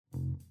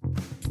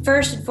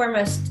first and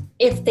foremost,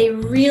 if they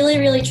really,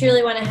 really,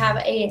 truly want to have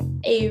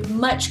a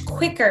much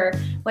quicker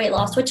weight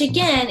loss, which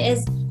again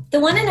is the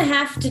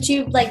 1.5 to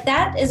 2, like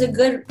that is a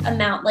good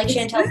amount, like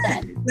Chantel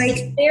said. Like,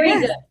 it's very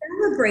good.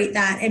 Celebrate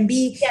that and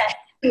be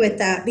happy with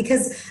that,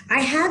 because I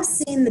have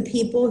seen the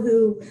people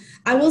who,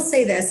 I will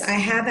say this, I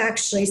have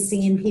actually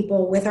seen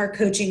people with our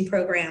coaching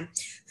program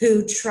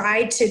who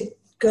try to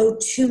go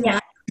too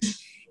much,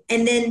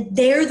 and then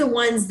they're the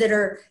ones that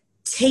are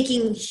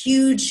taking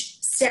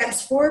huge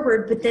steps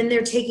forward, but then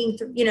they're taking,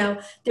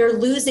 they're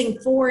losing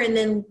 4 and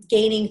then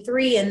gaining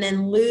 3 and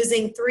then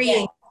losing 3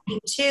 and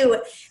gaining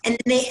 2.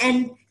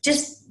 And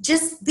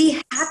just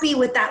be happy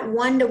with that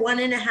 1 to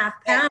 1.5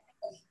 pounds.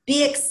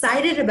 Be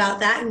excited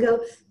about that and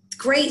go,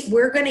 great,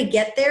 we're going to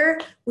get there.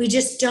 We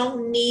just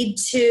don't need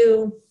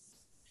to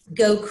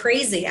go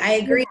crazy. I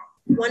agree.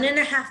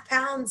 1.5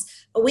 pounds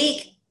a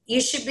week, you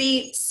should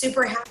be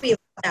super happy about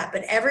that.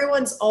 But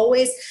everyone's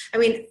always,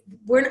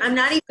 I'm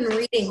not even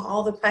reading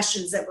all the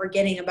questions that we're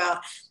getting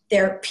about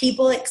there are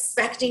people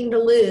expecting to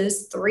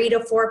lose 3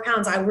 to 4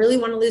 pounds. I really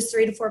want to lose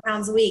 3 to 4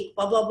 pounds a week,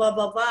 blah, blah, blah,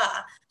 blah, blah.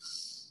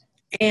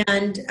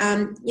 And,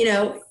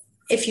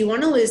 if you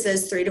want to lose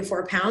those 3 to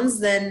 4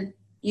 pounds, then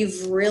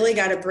you've really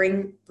got to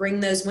bring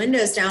those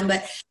windows down.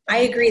 But I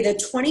agree, the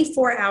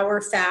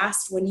 24-hour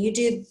fast, when you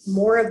do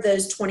more of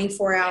those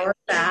 24-hour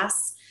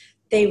fasts,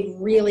 they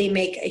really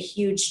make a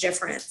huge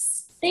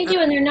difference. They do,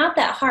 and they're not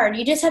that hard.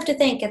 You just have to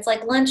think it's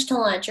like lunch to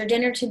lunch or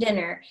dinner to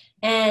dinner,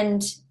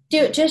 and do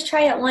it. Just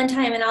try it one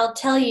time, and I'll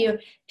tell you,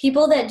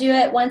 people that do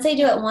it, once they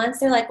do it once,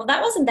 they're like, well,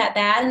 that wasn't that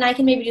bad, and I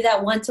can maybe do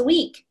that once a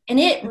week. And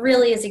it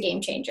really is a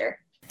game changer.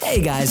 Hey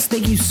guys,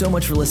 thank you so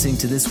much for listening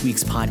to this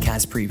week's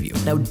podcast preview.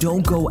 Now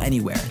don't go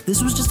anywhere.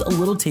 This was just a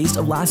little taste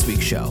of last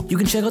week's show. You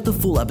can check out the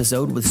full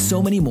episode with so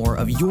many more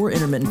of your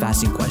intermittent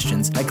fasting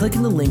questions by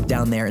clicking the link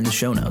down there in the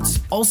show notes.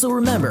 Also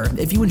remember,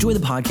 if you enjoy the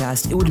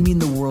podcast, it would mean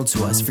the world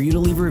to us for you to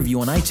leave a review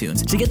on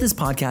iTunes to get this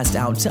podcast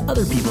out to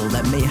other people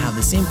that may have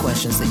the same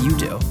questions that you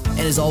do.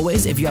 And as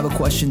always, if you have a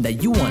question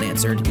that you want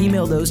answered,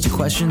 email those to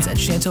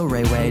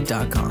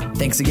questions@chantelrayway.com.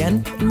 Thanks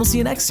again, and we'll see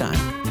you next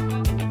time.